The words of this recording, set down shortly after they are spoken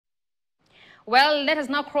Well, let us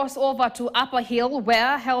now cross over to Upper Hill,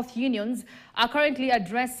 where health unions are currently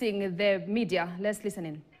addressing the media. Let's listen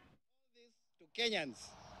in. To Kenyans,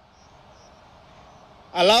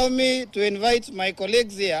 allow me to invite my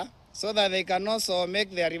colleagues here so that they can also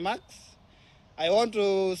make their remarks. I want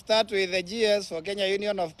to start with the GS for Kenya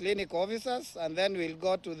Union of Clinic Officers, and then we'll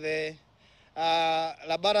go to the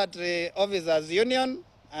Laboratory Officers Union,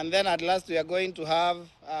 and then at last we are going to have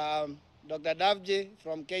Dr. Davji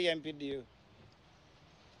from KMPDU.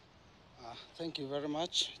 Thank you very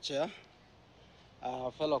much, Chair.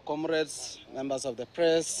 Fellow comrades, members of the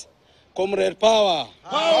press, Comrade Power!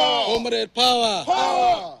 Power! Comrade Power!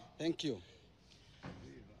 Power! Thank you.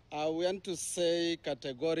 I want to say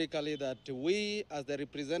categorically that we, as the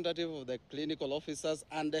representative of the clinical officers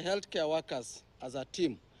and the healthcare workers as a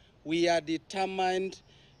team, we are determined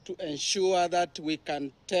to ensure that we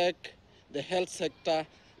can take the health sector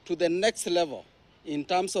to the next level in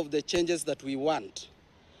terms of the changes that we want.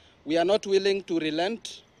 We are not willing to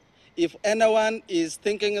relent. If anyone is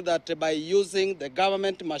thinking that by using the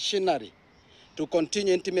government machinery to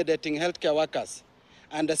continue intimidating healthcare workers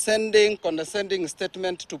and sending condescending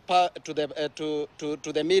statement to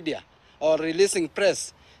the media or releasing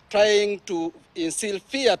press, trying to instill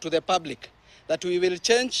fear to the public that we will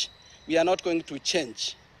change, we are not going to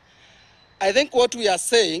change. I think what we are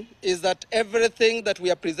saying is that everything that we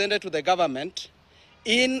have presented to the government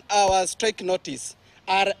in our strike notice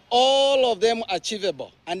are all of them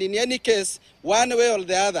achievable. And in any case, one way or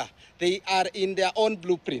the other, they are in their own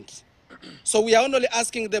blueprints. So we are only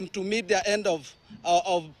asking them to meet their end of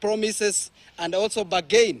promises and also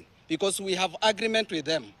bargain, because we have agreement with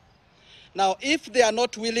them. Now, if they are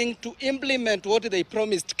not willing to implement what they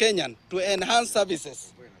promised Kenyan to enhance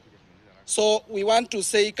services, so we want to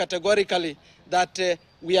say categorically that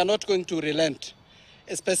we are not going to relent.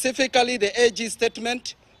 Specifically, the AG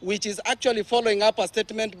statement, which is actually following up a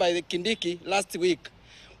statement by the Kindiki last week,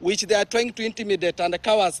 which they are trying to intimidate and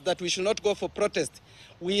cowards that we should not go for protest.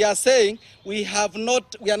 We are saying we are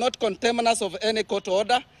not contemners of any court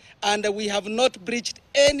order, and we have not breached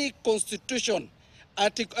any constitution,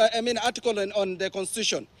 article on the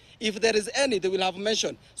constitution. If there is any, they will have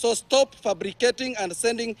mentioned. So stop fabricating and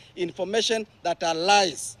sending information that are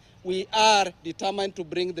lies. We are determined to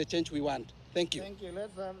bring the change we want. Thank you. Thank you.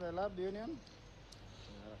 Let's have the lab union.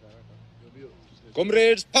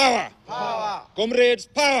 Comrades, power! Power! Comrades,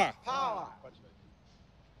 power! Power!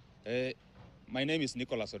 My name is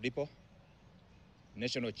Nicholas Odipo,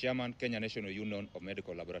 National Chairman, Kenya National Union of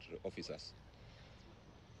Medical Laboratory Officers.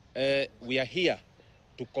 We are here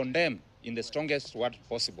to condemn in the strongest word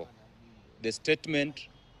possible the statement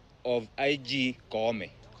of IG Koome.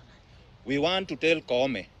 We want to tell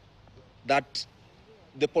Koome that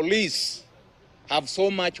the police have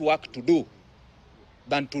so much work to do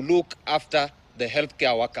than to look after the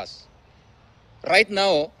healthcare workers. Right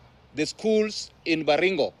now, the schools in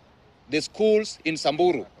Baringo, the schools in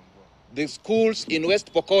Samburu, the schools in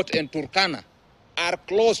West Pokot and Turkana are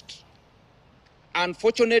closed.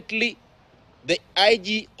 Unfortunately, the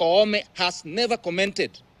IG Koome has never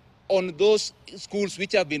commented on those schools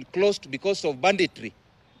which have been closed because of banditry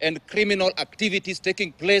and criminal activities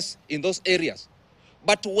taking place in those areas.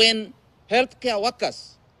 But when healthcare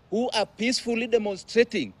workers who are peacefully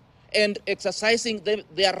demonstrating and exercising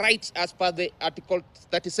their rights as per the Article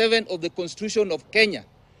 37 of the Constitution of Kenya,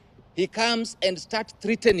 he comes and starts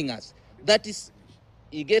threatening us. That is,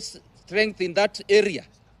 he gets strength in that area.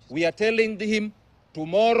 We are telling him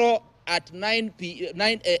tomorrow at 9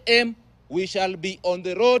 a.m. we shall be on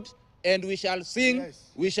the road and we shall sing,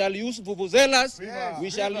 yes. We shall use vuvuzelas, yes. We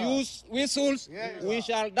shall use whistles, yes. We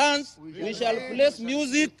shall dance, we shall play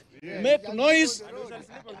music, yes. Make noise,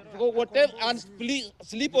 for whatever, and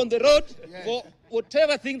sleep on the road, yes. For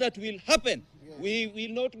whatever thing that will happen. Yes. We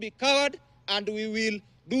will not be coward, and we will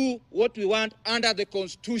do what we want under the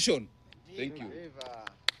Constitution. Thank you.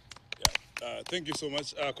 Thank you so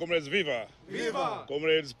much. Comrades, viva! Viva!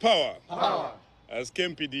 Comrades, power! Power! As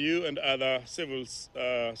KMPDU and other civil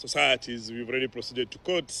societies, we've already proceeded to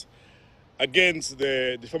court against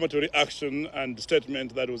the defamatory action and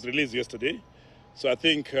statement that was released yesterday. So I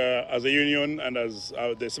think as a union and as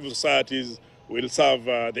the civil societies will serve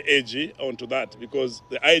the AG onto that, because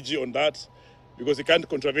the IG on that, because it can't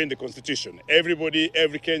contravene the Constitution. Everybody,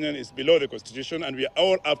 every Kenyan is below the Constitution, and we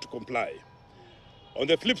all have to comply. On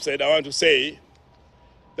the flip side, I want to say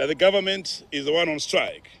that the government is the one on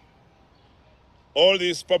strike. All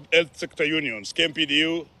these public health sector unions,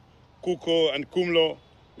 KMPDU, KUKO, and KUMLO,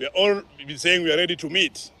 we are all been saying we are ready to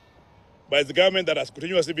meet. But it's the government that has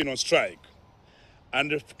continuously been on strike.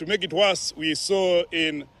 And to make it worse, we saw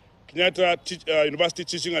in Kenyatta University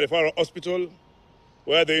Teaching and Referral Hospital,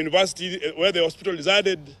 where the hospital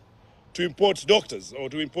decided to import doctors or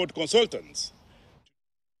to import consultants.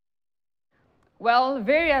 Well,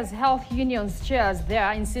 various health unions chairs there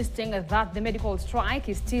are insisting that the medical strike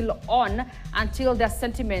is still on until their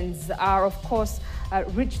sentiments are, of course,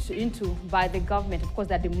 reached into by the government. Of course,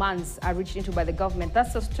 their demands are reached into by the government.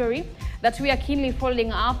 That's a story that we are keenly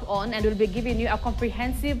following up on, and we'll be giving you a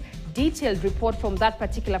comprehensive, detailed report from that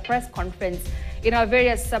particular press conference in our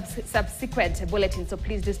various subsequent bulletins. So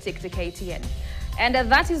please do stick to KTN. And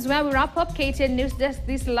that is where we wrap up KTN News Desk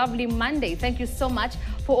this lovely Monday. Thank you so much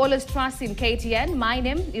for all this trust in KTN. My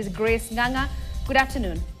name is Grace Nganga. Good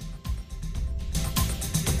afternoon.